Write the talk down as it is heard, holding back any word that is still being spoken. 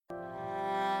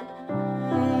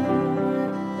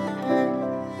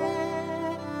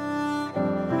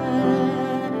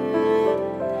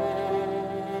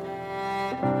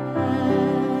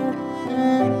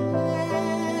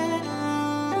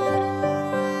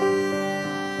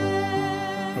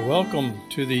Welcome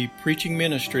to the preaching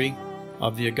ministry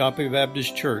of the Agape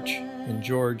Baptist Church in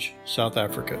George, South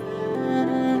Africa.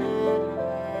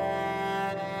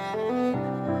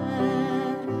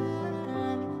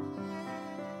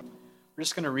 We're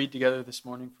just going to read together this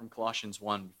morning from Colossians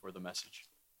 1 before the message.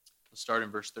 We'll start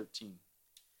in verse 13.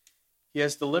 He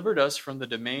has delivered us from the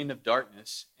domain of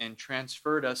darkness and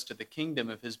transferred us to the kingdom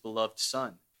of his beloved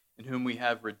Son, in whom we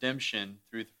have redemption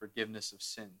through the forgiveness of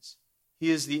sins. He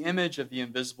is the image of the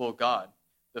invisible God,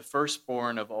 the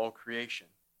firstborn of all creation.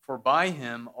 For by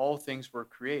him all things were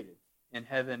created, in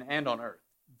heaven and on earth,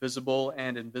 visible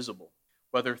and invisible,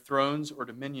 whether thrones or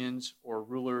dominions or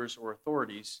rulers or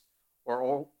authorities,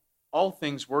 or all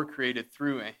things were created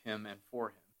through him and for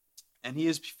him. And he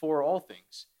is before all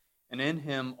things, and in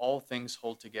him all things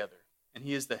hold together. And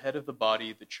he is the head of the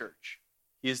body, the church.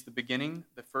 He is the beginning,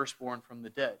 the firstborn from the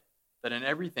dead, that in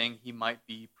everything he might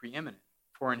be preeminent.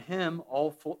 For in him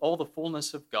all the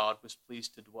fullness of God was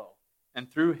pleased to dwell, and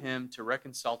through him to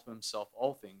reconcile to himself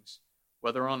all things,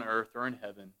 whether on earth or in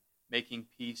heaven, making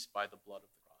peace by the blood of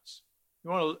the cross. You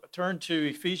want to turn to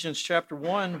Ephesians chapter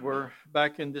 1. We're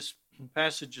back in this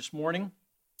passage this morning.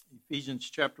 Ephesians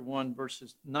chapter 1,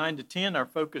 verses 9 to 10. Our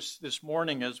focus this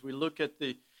morning as we look at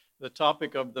the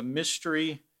topic of the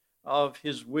mystery of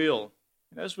his will.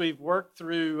 And as we've worked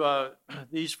through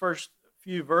these first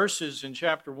few verses in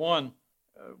chapter 1,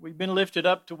 we've been lifted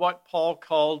up to what Paul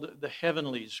called the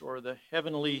heavenlies, or the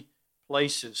heavenly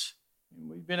places.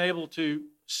 And we've been able to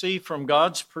see from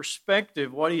God's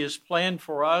perspective what he has planned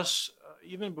for us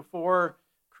even before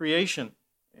creation,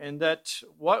 and that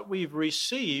what we've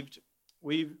received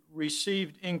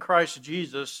in Christ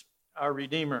Jesus, our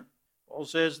Redeemer. Paul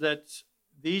says that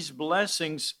these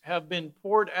blessings have been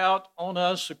poured out on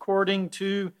us according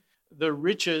to the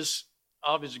riches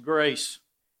of his grace.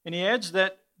 And he adds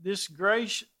that this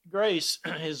grace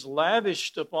is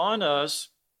lavished upon us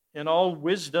in all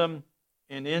wisdom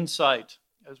and insight,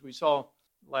 as we saw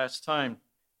last time.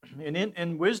 And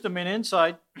in wisdom and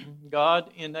insight, God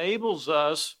enables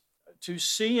us to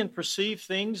see and perceive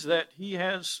things that he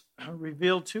has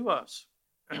revealed to us.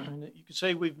 You could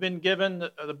say we've been given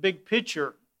the big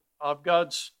picture of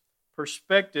God's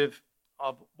perspective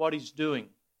of what he's doing.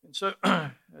 And so,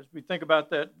 as we think about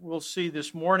that, we'll see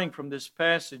this morning from this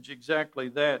passage exactly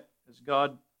that, as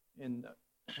God, in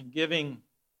giving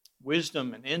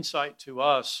wisdom and insight to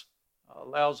us,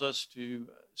 allows us to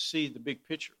see the big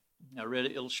picture. I read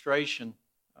an illustration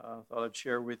I thought I'd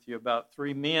share with you about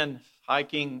three men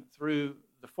hiking through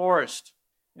the forest.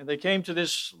 And they came to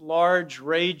this large,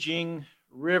 raging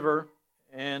river,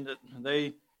 and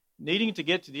they, needing to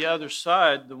get to the other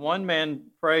side, the one man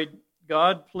prayed,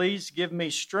 "God, please give me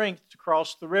strength to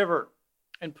cross the river."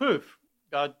 And poof,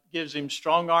 God gives him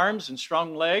strong arms and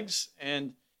strong legs,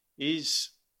 and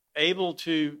he's able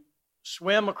to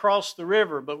swim across the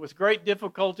river, but with great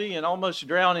difficulty and almost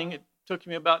drowning. It took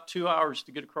him about 2 hours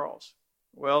to get across.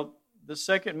 Well, the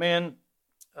second man,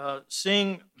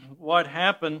 seeing what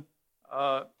happened,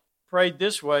 prayed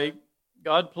this way,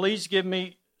 "God, please give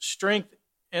me strength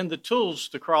and the tools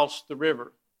to cross the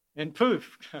river." And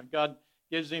poof, God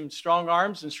gives him strong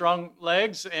arms and strong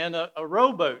legs and a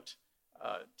rowboat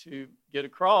to get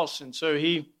across. And so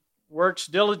he works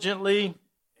diligently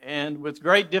and with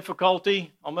great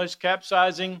difficulty, almost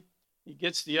capsizing. He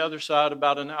gets to the other side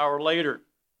about an hour later.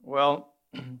 Well,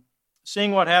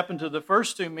 seeing what happened to the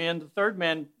first two men, the third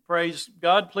man prays,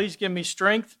 "God, please give me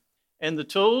strength and the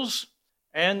tools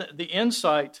and the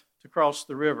insight to cross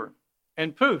the river."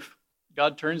 And poof,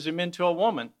 God turns him into a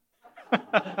woman.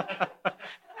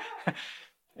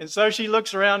 And so she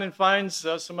looks around and finds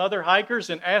some other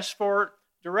hikers and asks for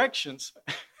directions.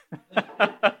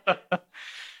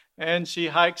 And she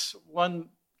hikes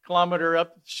 1 kilometer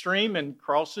upstream and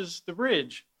crosses the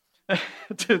bridge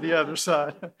to the other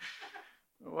side.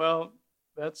 Well,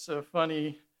 that's a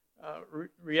funny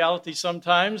reality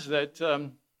sometimes, that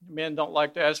men don't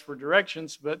like to ask for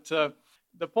directions. But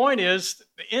the point is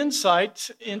the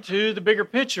insight into the bigger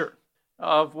picture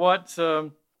of what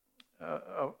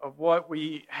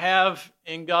we have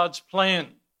in God's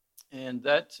plan. And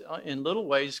that, in little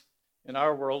ways, in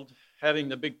our world, having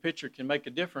the big picture can make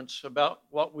a difference about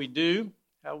what we do,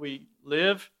 how we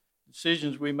live,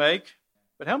 decisions we make.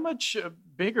 But how much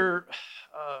bigger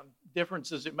difference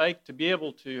does it make to be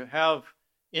able to have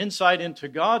insight into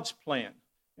God's plan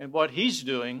and what he's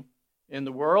doing in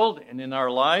the world and in our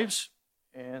lives?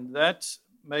 And that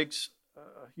makes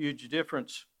a huge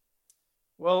difference.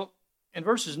 Well, in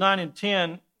verses 9 and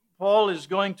 10, Paul is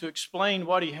going to explain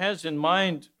what he has in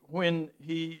mind when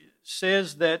he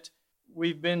says that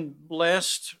we've been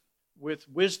blessed with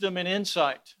wisdom and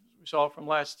insight, as we saw from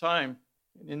last time.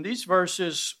 In these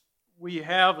verses, we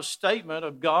have a statement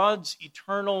of God's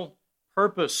eternal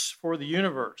purpose for the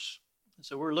universe.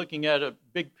 So we're looking at a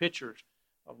big picture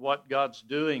of what God's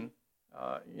doing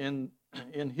in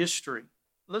history.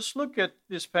 Let's look at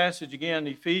this passage again,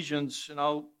 Ephesians, and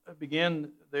I'll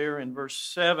begin there in verse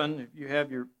 7. If you have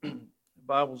your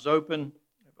Bibles open,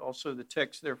 also the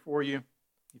text there for you.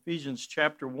 Ephesians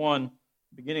chapter 1,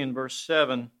 beginning in verse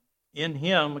 7. In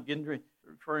Him, again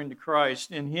referring to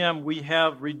Christ, in Him we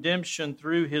have redemption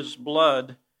through His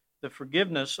blood, the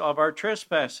forgiveness of our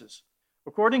trespasses,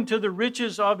 according to the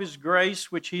riches of His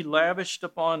grace which He lavished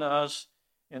upon us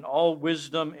in all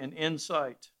wisdom and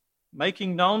insight,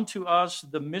 making known to us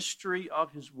the mystery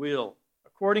of His will,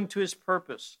 according to His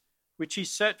purpose, which He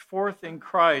set forth in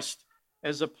Christ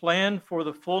as a plan for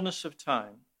the fullness of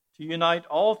time, to unite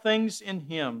all things in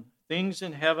Him, things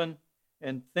in heaven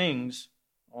and things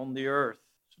on the earth.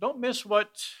 So don't miss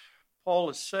what Paul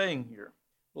is saying here.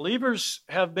 Believers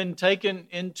have been taken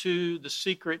into the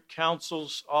secret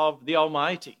counsels of the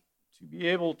Almighty to be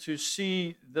able to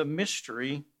see the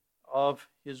mystery of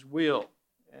His will.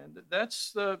 And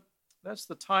that's the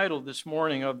title this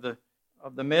morning of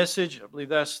the message. I believe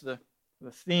that's the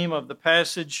theme of the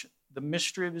passage, the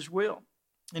mystery of His will.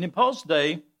 And in Paul's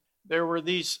day, there were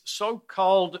these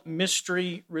so-called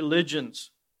mystery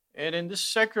religions. And in this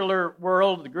secular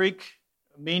world, the Greek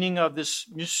meaning of this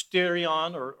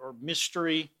mysterion or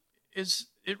mystery is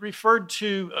it referred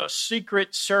to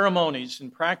secret ceremonies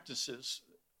and practices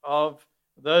of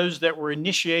those that were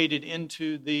initiated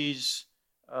into these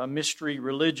mystery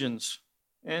religions.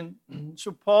 And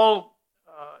so Paul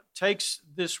takes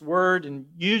this word and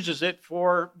uses it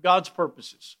for God's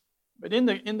purposes. But in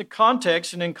the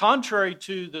context, and in contrary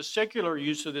to the secular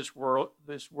use of this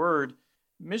word,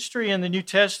 mystery in the New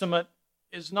Testament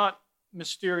is not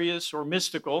mysterious or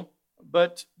mystical,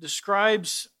 but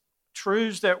describes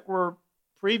truths that were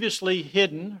previously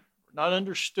hidden, not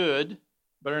understood,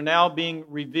 but are now being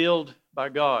revealed by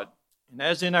God. And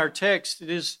as in our text, it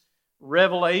is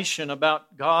revelation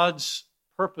about God's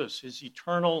purpose, His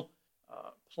eternal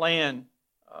plan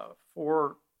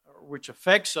for which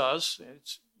affects us.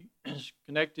 It's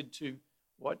connected to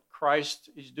what Christ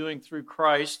is doing through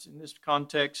Christ. In this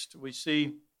context, we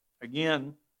see,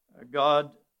 again,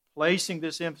 God placing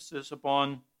this emphasis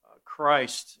upon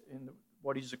Christ and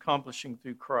what He's accomplishing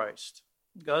through Christ.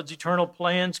 God's eternal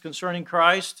plans concerning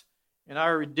Christ and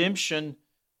our redemption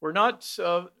were not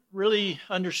really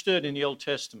understood in the Old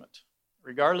Testament.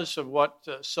 Regardless of what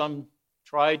some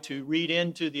try to read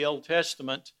into the Old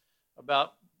Testament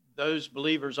about those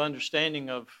believers' understanding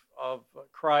of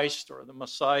Christ or the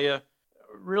Messiah,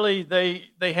 really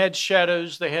they had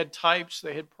shadows, they had types,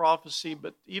 they had prophecy,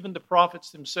 but even the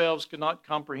prophets themselves could not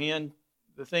comprehend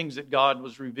the things that God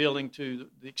was revealing to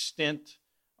the extent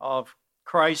of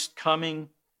Christ coming,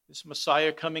 this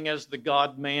Messiah coming as the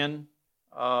God-man,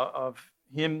 of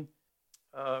Him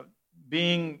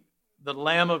being the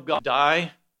Lamb of God,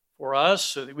 die for us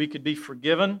so that we could be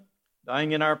forgiven,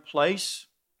 dying in our place,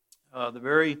 the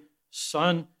very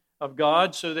Son of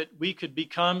God so that we could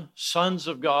become sons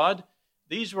of God.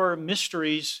 These were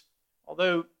mysteries,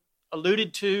 although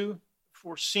alluded to,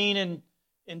 foreseen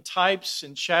in types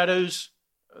and shadows,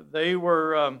 they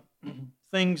were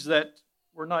things that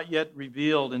were not yet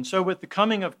revealed. And so with the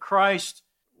coming of Christ,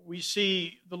 we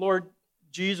see the Lord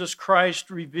Jesus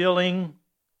Christ revealing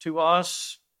to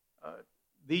us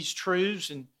these truths,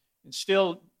 and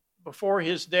still before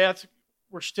His death,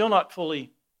 we're still not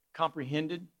fully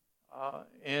comprehended.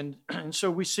 And so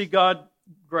we see God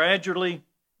gradually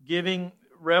giving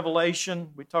revelation.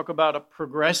 We talk about a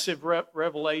progressive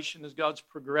revelation as God's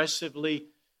progressively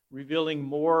revealing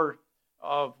more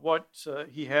of what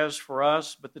He has for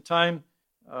us. But the time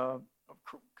of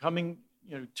coming,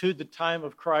 to the time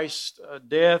of Christ's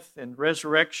death and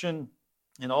resurrection,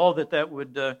 and all that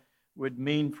would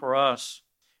mean for us.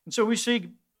 And so we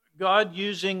see God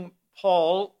using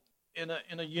Paul in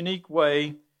a unique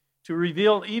way to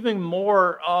reveal even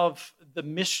more of the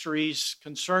mysteries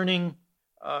concerning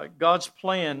God's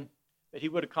plan that He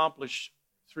would accomplish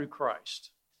through Christ.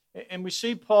 And we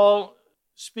see Paul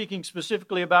speaking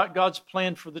specifically about God's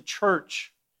plan for the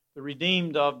church, the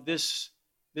redeemed of this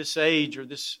age or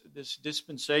this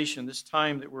dispensation, this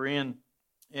time that we're in.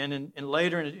 And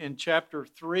later in chapter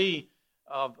 3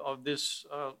 of this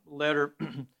letter,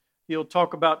 he'll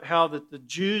talk about how that the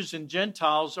Jews and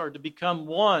Gentiles are to become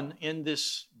one in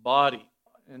this body.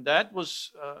 And that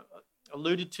was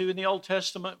alluded to in the Old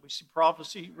Testament. We see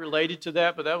prophecy related to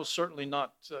that, but that was certainly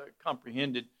not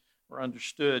comprehended or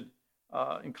understood.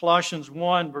 In Colossians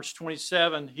 1, verse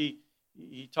 27,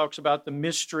 he talks about the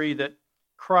mystery that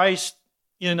Christ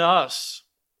in us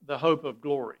the hope of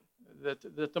glory,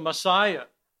 that the Messiah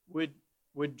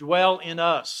would dwell in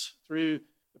us through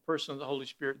the person of the Holy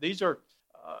Spirit. These are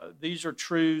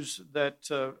truths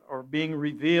that are being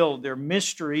revealed. They're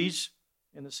mysteries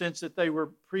in the sense that they were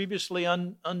previously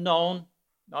unknown,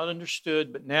 not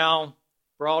understood, but now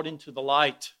brought into the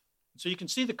light. So you can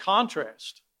see the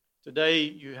contrast. Today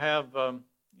you have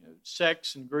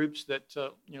sects and groups that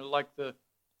like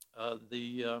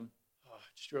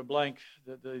just drew a blank.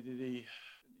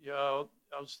 I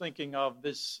was thinking of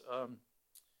this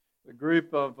the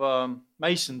group of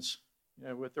Masons,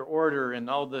 with their order and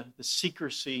all the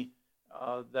secrecy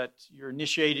that you're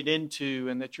initiated into,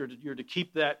 and that you're to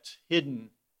keep that hidden.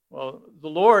 Well, the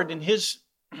Lord, in His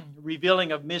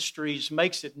revealing of mysteries,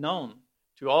 makes it known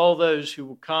to all those who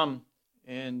will come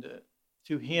and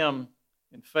to Him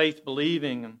in faith,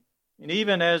 believing. And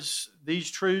even as these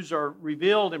truths are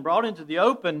revealed and brought into the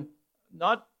open,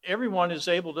 not everyone is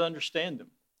able to understand them.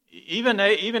 Even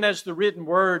as the written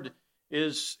word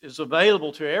is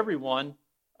available to everyone,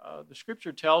 the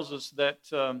Scripture tells us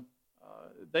that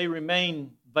they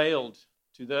remain veiled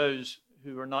to those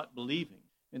who are not believing.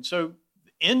 And so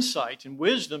insight and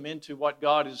wisdom into what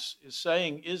God is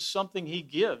saying is something He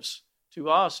gives to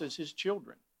us as His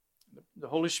children. The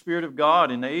Holy Spirit of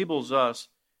God enables us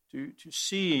to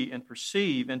see and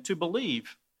perceive and to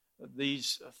believe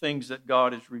these things that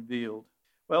God has revealed.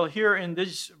 Well, here in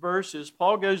these verses,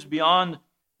 Paul goes beyond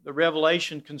the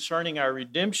revelation concerning our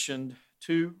redemption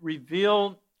to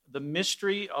reveal the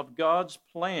mystery of God's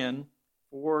plan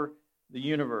for the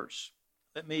universe.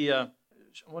 I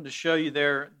want to show you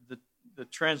there the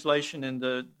translation in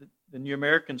the New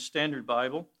American Standard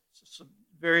Bible. Some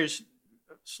various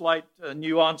slight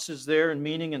nuances there and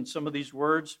meaning in some of these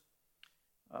words.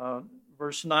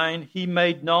 Verse 9, He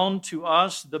made known to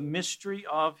us the mystery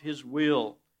of His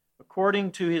will,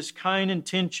 according to His kind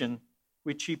intention,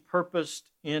 which He purposed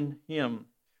in Him,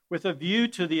 with a view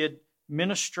to the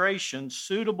administration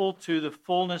suitable to the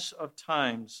fullness of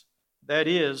times, that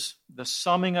is, the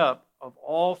summing up of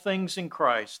all things in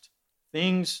Christ,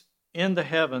 things in the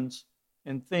heavens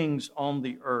and things on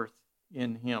the earth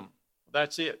in Him.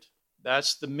 That's it.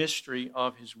 That's the mystery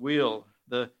of His will,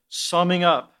 the summing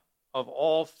up of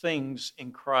all things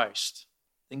in Christ,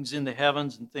 things in the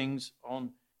heavens and things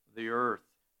on the earth.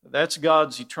 That's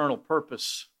God's eternal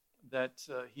purpose that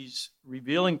He's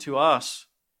revealing to us.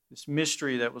 This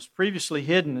mystery that was previously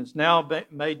hidden is now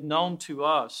made known to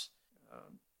us.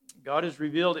 God has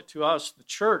revealed it to us, the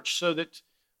church, so that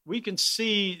we can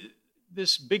see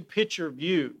this big picture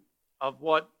view of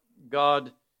what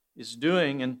God is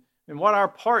doing and what our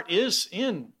part is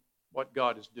in what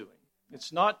God is doing.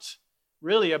 It's not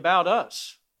really about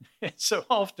us. And so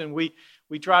often we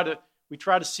try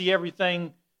to see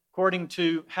everything according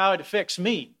to how it affects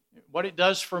me, what it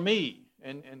does for me,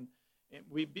 and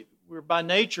we're by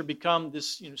nature become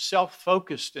this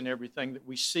self-focused in everything that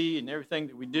we see and everything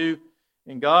that we do.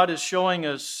 And God is showing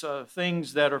us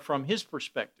things that are from His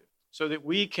perspective, so that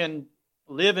we can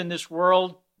live in this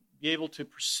world, be able to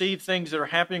perceive things that are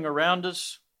happening around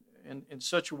us in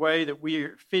such a way that we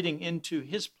are fitting into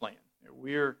His plan.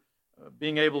 We're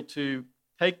being able to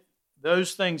take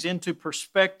those things into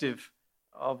perspective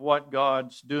of what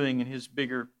God's doing in His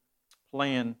bigger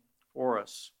plan for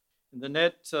us. In the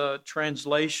Net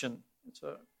translation, it's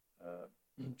a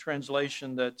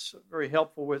translation that's very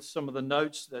helpful with some of the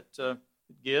notes that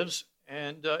it gives,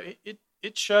 and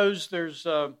it shows there's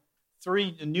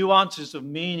three nuances of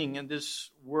meaning in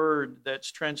this word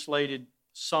that's translated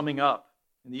summing up.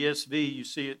 In the ESV, you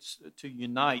see it's to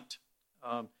unite.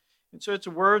 And so it's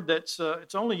a word that's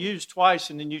it's only used twice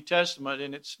in the New Testament,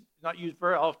 and it's not used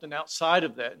very often outside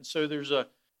of that. And so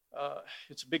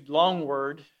it's a big long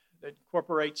word that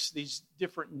incorporates these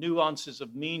different nuances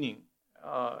of meaning.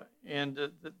 And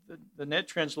the Net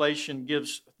translation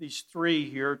gives these three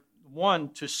here. One,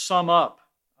 to sum up,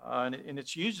 and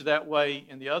it's used that way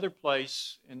in the other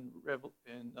place in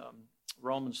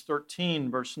Romans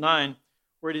 13, verse 9,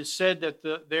 where it is said that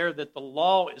the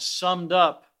law is summed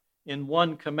up in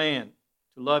one command,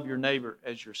 to love your neighbor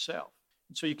as yourself.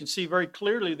 And so you can see very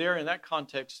clearly there in that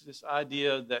context this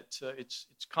idea that it's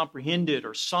comprehended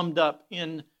or summed up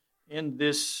in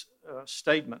this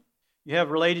statement. You have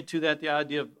related to that the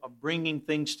idea of bringing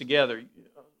things together.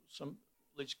 At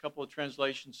least a couple of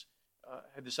translations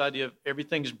have this idea of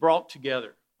everything's brought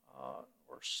together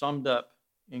or summed up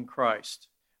in Christ.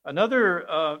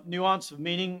 Another nuance of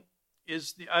meaning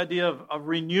is the idea of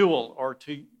renewal or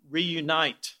to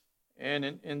reunite.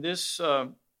 And in this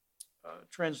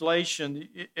translation,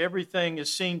 everything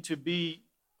is seen to be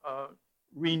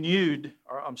renewed,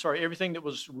 everything that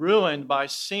was ruined by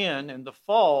sin and the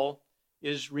fall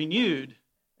is renewed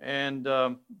and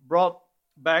brought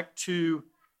back to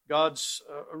God's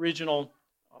original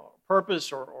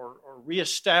purpose or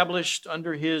reestablished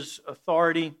under His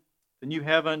authority, the new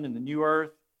heaven and the new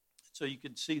earth. So you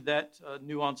could see that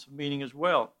nuance of meaning as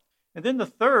well. And then the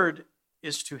third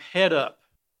is to head up.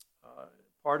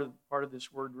 Part of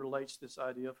this word relates to this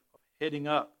idea of heading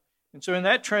up. And so in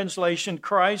that translation,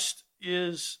 Christ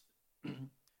is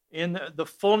in the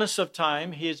fullness of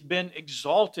time. He has been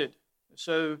exalted,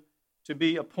 so to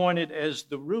be appointed as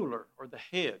the ruler or the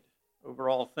head over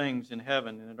all things in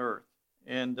heaven and in earth.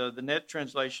 And the Net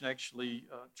translation actually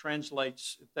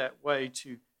translates it that way,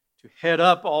 to head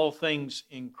up all things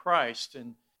in Christ.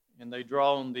 And they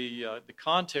draw on the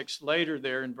context later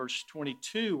there in verse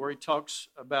 22, where he talks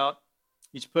about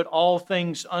He's put all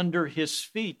things under His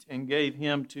feet and gave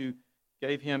Him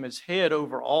as head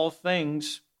over all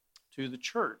things to the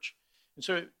church. And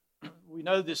so we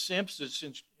know this emphasis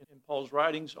in Paul's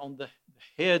writings on the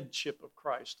headship of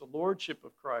Christ, the lordship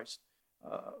of Christ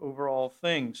over all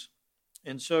things.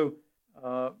 And so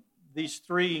these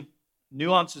three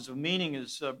nuances of meaning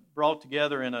is brought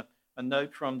together in a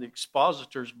note from the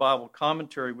Expositor's Bible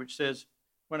Commentary, which says,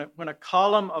 when a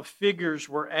column of figures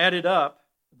were added up,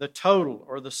 the total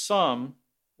or the sum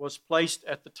was placed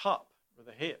at the top or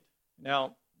the head.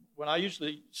 Now, when I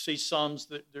usually see sums,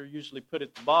 they're usually put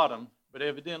at the bottom, but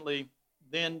evidently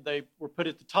then they were put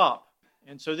at the top.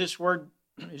 And so this word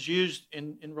is used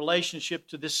in relationship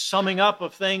to this summing up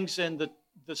of things and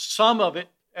the sum of it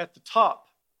at the top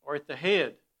or at the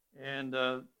head. And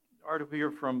the article here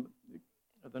from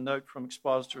the note from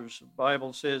Expositor's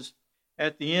Bible says,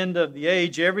 at the end of the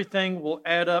age, everything will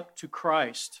add up to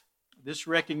Christ. This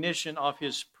recognition of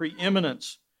His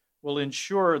preeminence will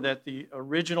ensure that the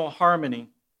original harmony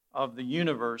of the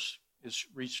universe is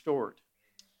restored.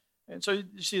 And so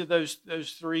you see those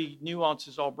three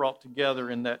nuances all brought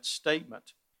together in that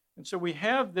statement. And so we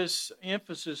have this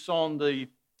emphasis on the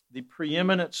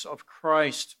preeminence of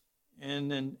Christ.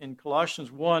 And in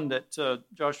Colossians 1 that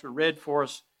Joshua read for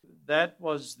us, that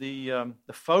was the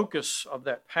focus of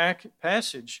that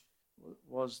passage,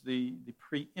 was the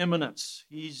preeminence.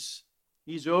 He's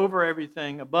over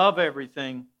everything, above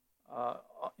everything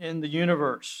in the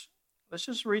universe. Let's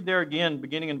just read there again,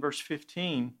 beginning in verse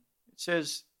 15. It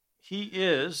says, He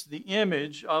is the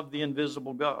image of the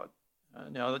invisible God.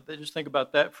 Now, just think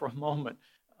about that for a moment.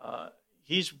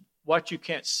 He's what you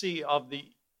can't see of the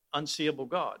unseeable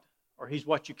God, or He's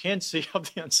what you can see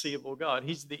of the unseeable God.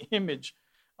 He's the image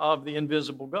of the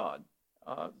invisible God.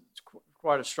 It's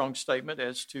quite a strong statement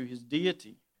as to His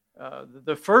deity.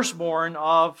 The firstborn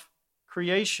of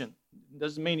creation. It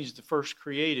doesn't mean He's the first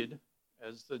created,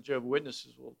 as the Jehovah's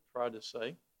Witnesses will try to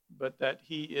say, but that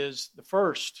He is the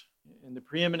first in the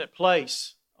preeminent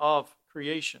place of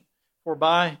creation. For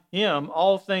by Him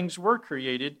all things were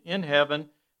created in heaven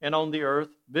and on the earth,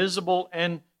 visible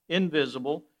and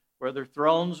invisible, whether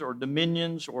thrones or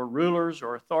dominions or rulers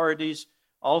or authorities.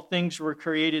 All things were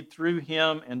created through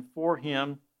Him and for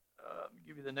Him. I'll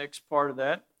give you the next part of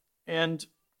that. And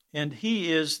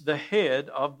He is the head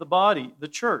of the body, the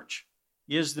church.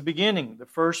 He is the beginning, the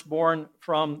firstborn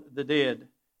from the dead,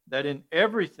 that in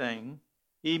everything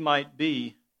He might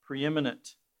be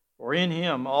preeminent. For in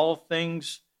Him all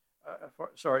things,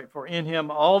 for in Him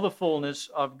all the fullness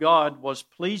of God was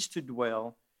pleased to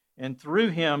dwell, and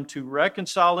through Him to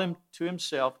reconcile Him to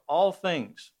Himself all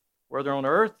things, whether on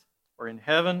earth or in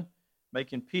heaven,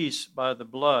 making peace by the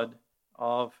blood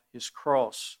of His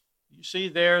cross. You see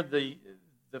there the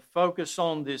focus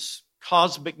on this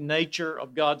cosmic nature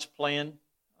of God's plan.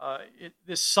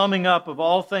 This summing up of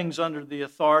all things under the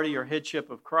authority or headship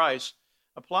of Christ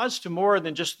applies to more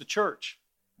than just the church,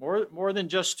 more than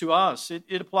just to us.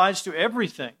 It applies to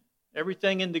everything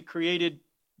in the created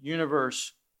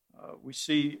universe. We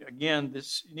see, again,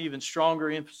 this an even stronger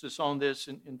emphasis on this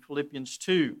in Philippians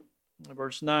 2,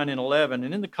 verse 9 and 11.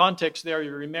 And in the context there,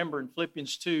 you remember in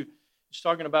Philippians 2, it's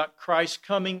talking about Christ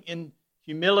coming in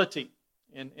humility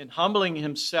and humbling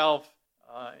Himself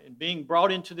and being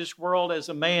brought into this world as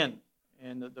a man,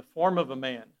 and the form of a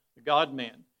man, the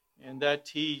God-man, and that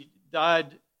He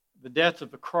died the death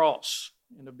of the cross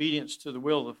in obedience to the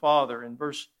will of the Father. And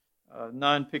verse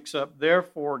 9 picks up,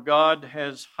 therefore God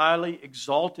has highly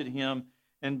exalted Him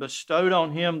and bestowed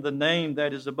on Him the name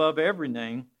that is above every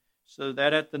name, so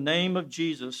that at the name of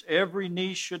Jesus every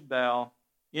knee should bow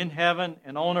in heaven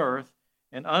and on earth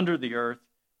and under the earth,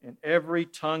 and every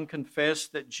tongue confess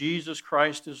that Jesus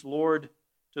Christ is Lord,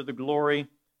 to the glory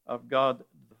of God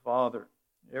the Father.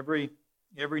 Every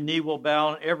knee will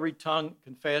bow and every tongue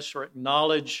confess or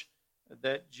acknowledge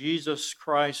that Jesus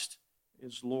Christ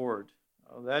is Lord.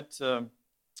 That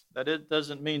it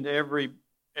doesn't mean that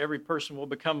every person will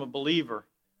become a believer,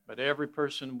 but every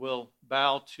person will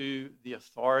bow to the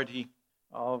authority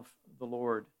of the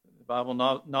Lord. The Bible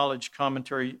Knowledge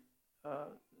Commentary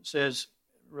says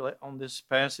really on this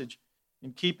passage,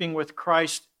 in keeping with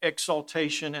Christ's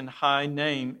exaltation and high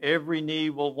name, every knee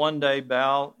will one day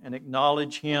bow and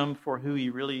acknowledge him for who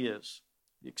he really is.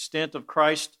 The extent of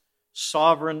Christ's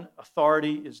sovereign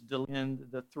authority is in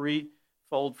the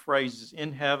threefold phrases,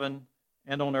 in heaven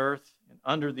and on earth and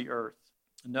under the earth.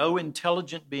 No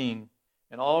intelligent being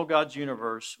in all God's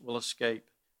universe will escape,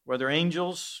 whether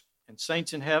angels and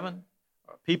saints in heaven,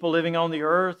 or people living on the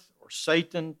earth, or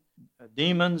Satan,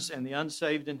 demons, and the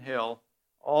unsaved in hell.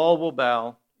 All will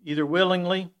bow, either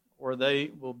willingly or they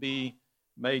will be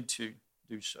made to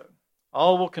do so.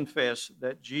 All will confess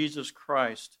that Jesus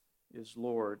Christ is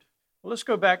Lord. Well, let's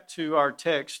go back to our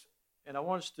text, and I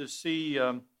want us to see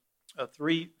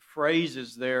three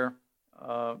phrases there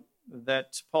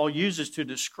that Paul uses to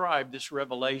describe this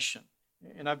revelation.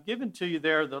 And I've given to you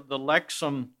there the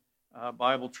Lexham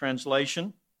Bible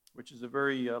translation, which is a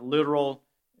very literal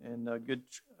and good,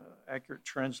 accurate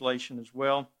translation as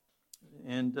well.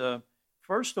 And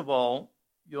first of all,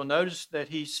 you'll notice that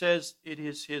he says it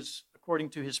is his, according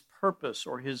to his purpose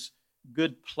or his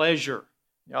good pleasure.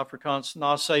 The Afrikaans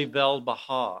nase wel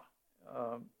behaag.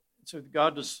 So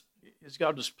God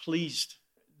was pleased.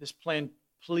 This plan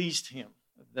pleased him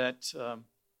that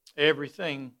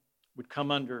everything would come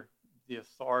under the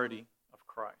authority of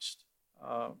Christ.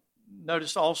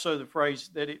 Notice also the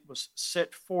phrase that it was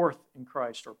set forth in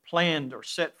Christ, or planned or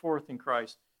set forth in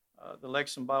Christ. The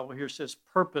Lexham Bible here says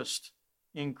purposed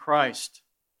in Christ,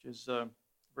 which is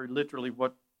very literally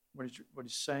what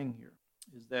he's saying here,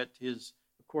 is that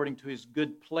according to his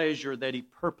good pleasure that he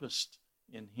purposed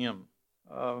in him.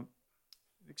 The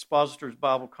Expositor's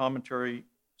Bible Commentary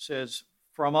says,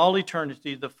 from all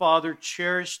eternity, the Father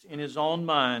cherished in his own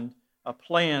mind a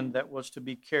plan that was to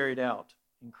be carried out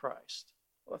in Christ.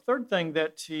 Well, a third thing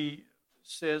that he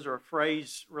says, or a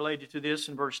phrase related to this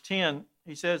in verse 10,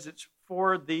 he says it's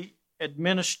for the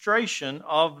administration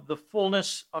of the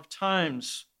fullness of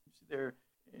times. There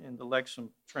in the Lexham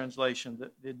translation,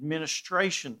 the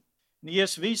administration. And the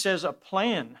ESV says a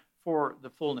plan for the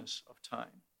fullness of time.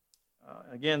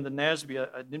 Again, the NASB,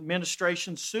 an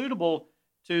administration suitable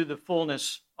to the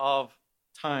fullness of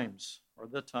times, or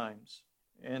the times.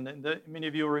 And many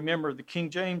of you will remember the King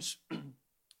James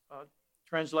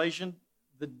translation,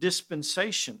 the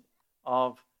dispensation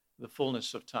of the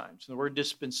fullness of times. And the word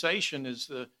dispensation is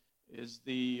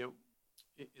the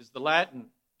Latin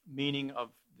meaning of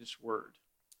this word,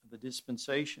 the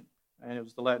dispensation. And it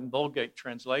was the Latin Vulgate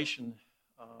translation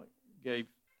gave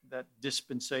that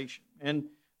dispensation. And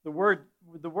the word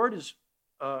is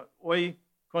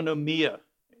oikonomia.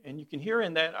 And you can hear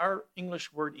in that our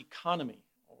English word economy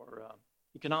or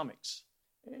economics.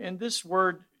 And this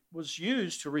word was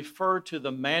used to refer to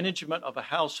the management of a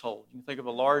household. You can think of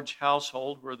a large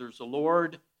household where there's a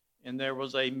lord and there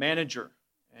was a manager.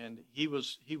 And he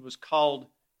was called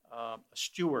a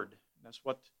steward. And that's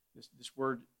what this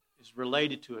word is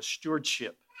related to, a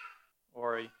stewardship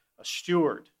or a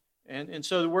steward. And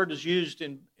so the word is used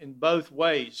in both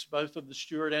ways, both of the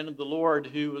steward and of the Lord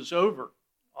who was over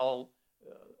all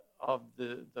of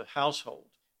the household.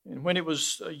 And when it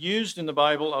was used in the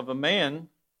Bible of a man,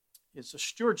 it's a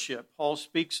stewardship. Paul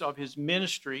speaks of his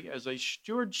ministry as a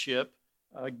stewardship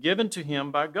given to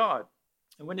him by God.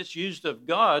 And when it's used of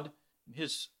God,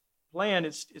 his plan,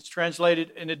 it's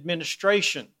translated an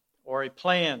administration or a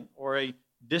plan or a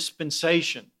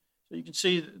dispensation. So you can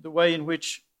see the way in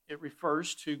which it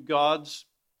refers to God's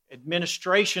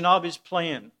administration of his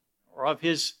plan or of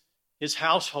his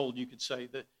household, you could say,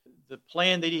 the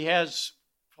plan that he has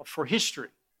for history.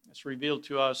 It's revealed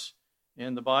to us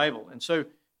in the Bible. And so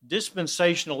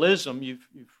dispensationalism, you've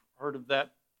heard of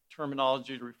that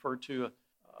terminology to refer to a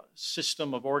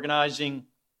system of organizing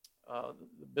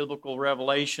the biblical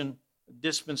revelation.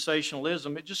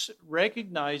 Dispensationalism, it just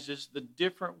recognizes the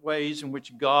different ways in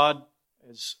which God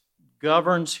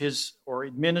governs his or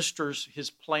administers his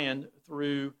plan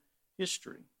through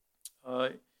history.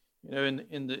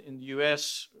 In the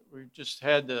U.S., we just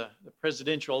had the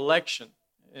presidential election,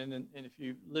 and if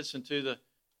you listen to the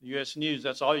U.S. news,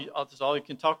 that's all you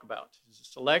can talk about is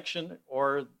this election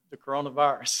or the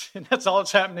coronavirus, and that's all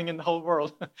that's happening in the whole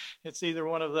world. It's either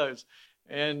one of those,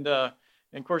 and of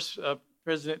course,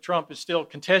 President Trump is still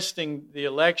contesting the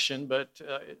election, but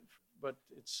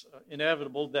it's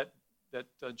inevitable that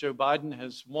Joe Biden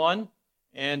has won,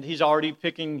 and he's already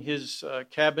picking his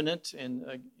cabinet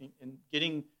and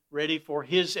getting ready for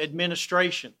his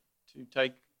administration to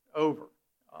take over.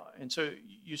 And so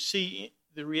you see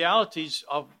the realities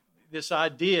of this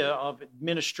idea of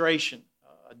administration,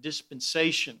 a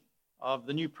dispensation of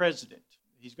the new president.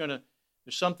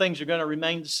 There's some things are going to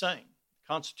remain the same. The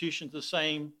Constitution's the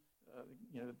same.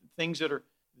 Things that are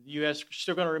the U.S. are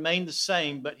still going to remain the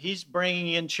same, but he's bringing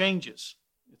in changes.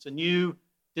 It's a new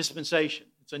dispensation.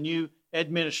 It's a new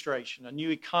administration, a new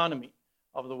economy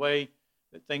of the way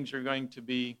that things are going to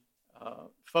be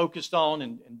focused on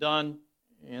and done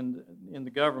in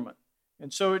the government.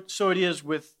 And so it is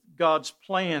with God's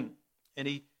plan. And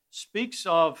he speaks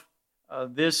of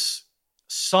this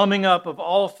summing up of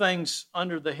all things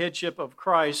under the headship of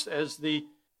Christ as the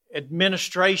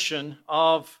administration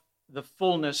of the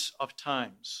fullness of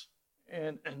times.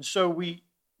 And so we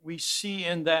see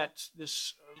in that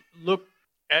this look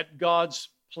at God's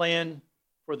plan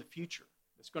for the future.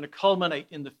 It's going to culminate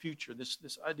in the future,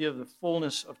 this idea of the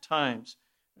fullness of times.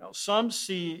 Now, some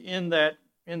see in that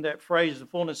phrase, the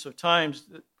fullness of times,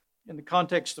 in the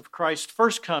context of Christ's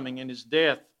first coming and his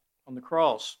death on the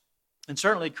cross. And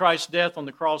certainly Christ's death on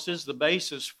the cross is the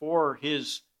basis for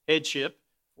his headship,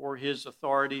 for his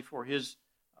authority, for his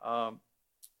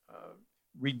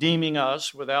redeeming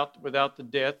us. Without the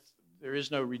death, there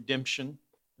is no redemption.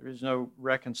 There is no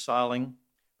reconciling.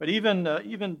 But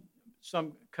even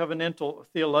some covenantal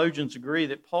theologians agree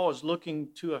that Paul is looking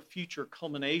to a future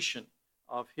culmination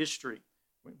of history,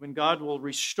 when God will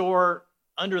restore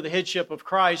under the headship of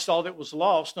Christ all that was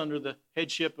lost under the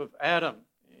headship of Adam.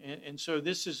 And so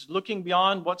this is looking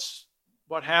beyond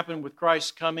what happened with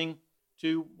Christ's coming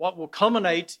to what will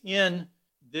culminate in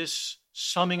this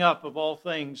summing up of all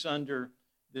things under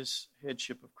this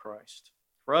headship of Christ.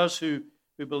 For us who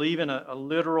believe in a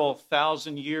literal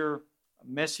 1,000-year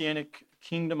messianic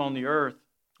kingdom on the earth,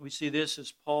 we see this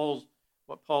as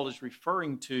what Paul is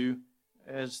referring to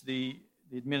as the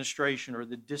administration or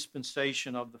the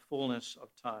dispensation of the fullness of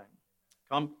time.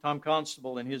 Tom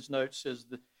Constable in his notes says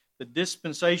the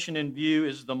dispensation in view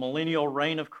is the millennial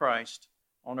reign of Christ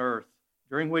on earth,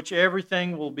 during which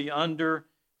everything will be under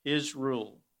his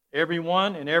rule.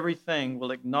 Everyone and everything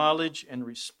will acknowledge and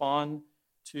respond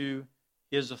to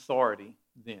his authority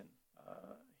then.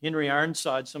 Henry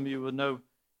Ironside, some of you will know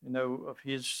of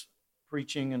his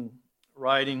preaching and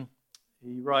writing.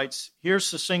 He writes, here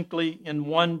succinctly in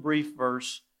one brief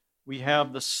verse, we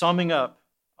have the summing up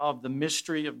of the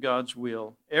mystery of God's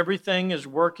will. Everything is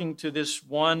working to this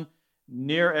one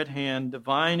near at hand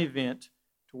divine event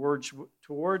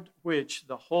toward which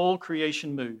the whole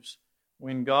creation moves,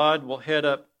 when God will head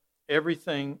up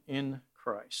everything in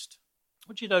Christ.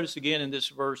 What you notice again in these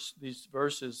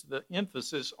verses, the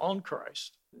emphasis on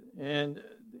Christ. And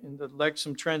in the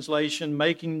Lexham translation,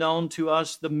 making known to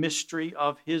us the mystery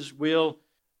of his will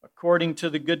according to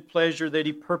the good pleasure that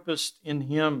he purposed in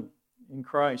him, in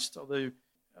Christ. Although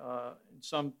in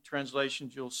some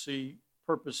translations you'll see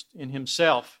purposed in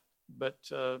himself, but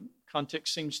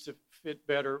context seems to fit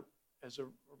better as a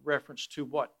reference to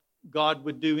what God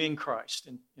would do in Christ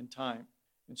in time.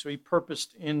 And so he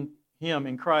purposed in him,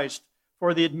 in Christ,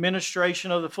 for the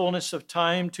administration of the fullness of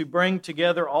time, to bring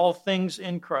together all things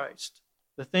in Christ,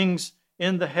 the things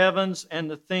in the heavens and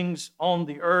the things on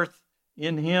the earth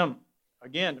in him.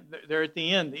 Again, there at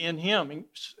the end, in him.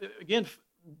 Again,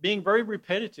 being very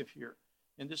repetitive here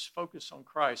in this focus on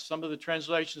Christ. Some of the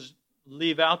translations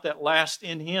leave out that last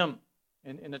in him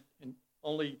and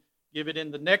only give it in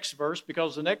the next verse,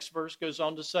 because the next verse goes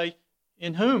on to say,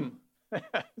 in whom.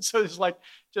 So it's like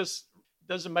just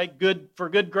doesn't make good for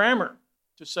good grammar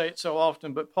to say it so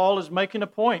often. But Paul is making a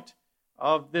point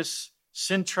of this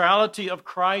centrality of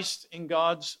Christ in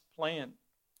God's plan.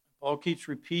 Paul keeps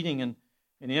repeating and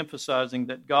emphasizing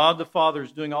that God the Father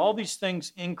is doing all these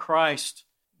things in Christ.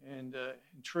 And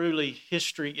truly,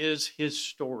 history is his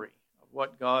story of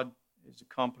what God is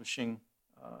accomplishing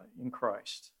in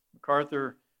Christ.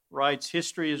 MacArthur writes,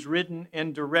 history is written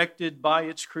and directed by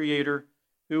its creator,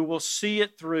 who will see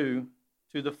it through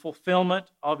to the fulfillment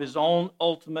of his own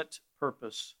ultimate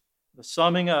purpose, the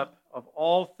summing up of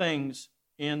all things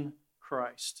in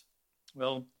Christ.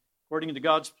 Well, according to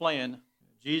God's plan,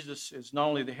 Jesus is not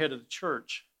only the head of the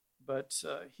church, but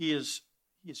he is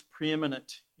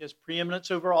preeminent. He has preeminence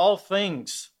over all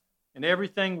things, and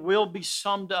everything will be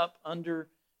summed up under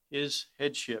his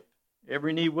headship.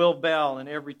 Every knee will bow and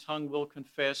every tongue will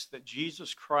confess that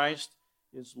Jesus Christ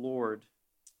is Lord.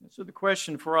 And so the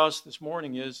question for us this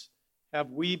morning is,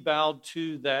 have we bowed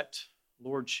to that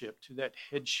lordship, to that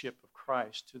headship of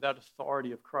Christ, to that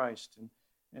authority of Christ?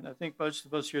 And I think most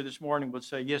of us here this morning would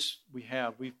say, yes, we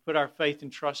have. We've put our faith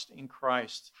and trust in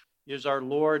Christ. He is our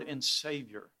Lord and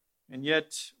Savior. And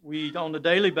yet we, on a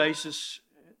daily basis,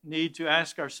 need to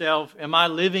ask ourselves, am I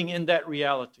living in that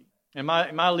reality? Am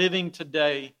I living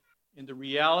today in the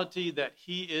reality that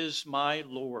He is my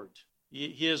Lord?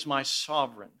 He is my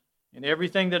sovereign. And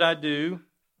everything that I do,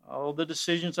 all the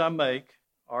decisions I make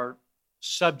are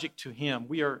subject to Him.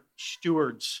 We are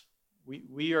stewards.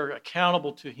 We are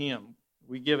accountable to Him.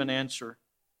 We give an answer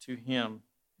to Him.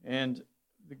 And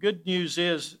the good news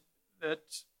is that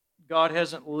God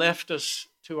hasn't left us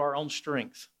to our own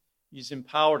strength. He's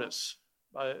empowered us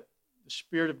by the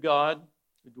Spirit of God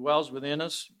who dwells within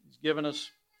us. He's given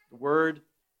us the Word,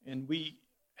 and we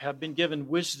have been given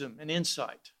wisdom and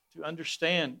insight to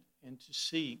understand and to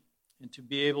see and to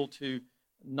be able to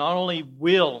not only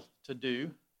will to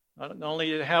do, not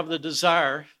only to have the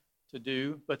desire to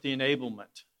do, but the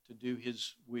enablement to do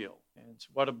His will. And so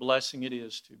what a blessing it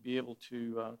is to be able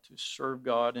to serve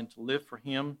God and to live for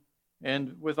Him.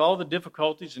 And with all the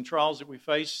difficulties and trials that we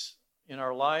face in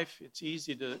our life, it's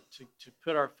easy to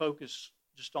put our focus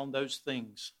just on those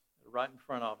things that are right in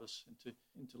front of us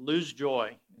and to lose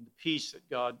joy and the peace that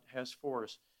God has for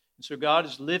us. And so God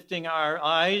is lifting our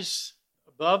eyes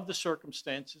above the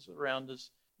circumstances around us.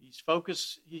 He's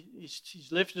focused, He's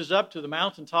lifted us up to the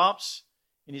mountaintops,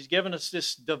 and He's given us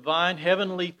this divine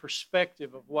heavenly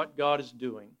perspective of what God is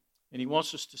doing. And He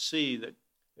wants us to see that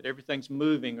everything's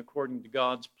moving according to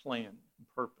God's plan and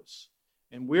purpose.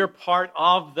 And we're part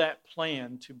of that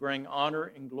plan to bring honor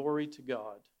and glory to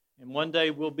God. And one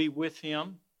day we'll be with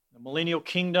Him, the millennial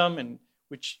kingdom, and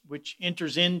which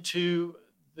enters into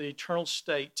the eternal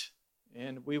state.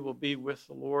 And we will be with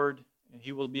the Lord, and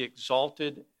He will be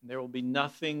exalted, and there will be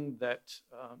nothing that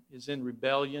is in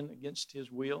rebellion against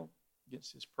His will,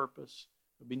 against His purpose.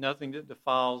 There will be nothing that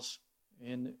defiles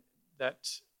in that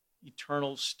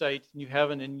eternal state, new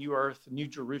heaven and new earth, the new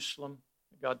Jerusalem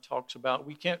that God talks about.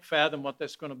 We can't fathom what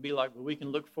that's going to be like, but we can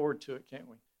look forward to it, can't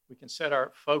we? We can set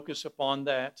our focus upon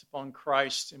that, upon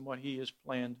Christ and what He has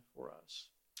planned for us.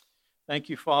 Thank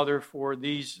you, Father, for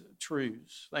these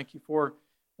truths. Thank you for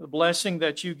the blessing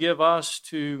that you give us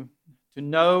to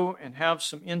know and have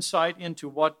some insight into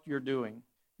what you're doing.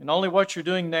 And not only what you're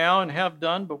doing now and have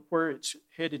done, but where it's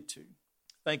headed to.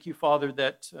 Thank you, Father,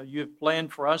 that you have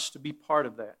planned for us to be part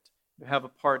of that, to have a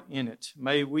part in it.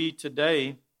 May we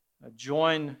today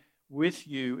join with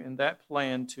you in that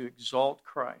plan to exalt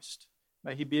Christ.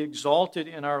 May He be exalted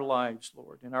in our lives,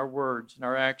 Lord, in our words, in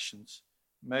our actions.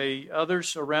 May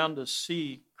others around us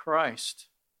see Christ.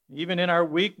 Even in our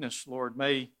weakness, Lord,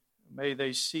 may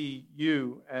they see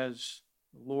you as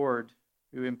the Lord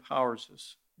who empowers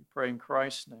us. We pray in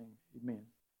Christ's name.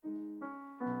 Amen.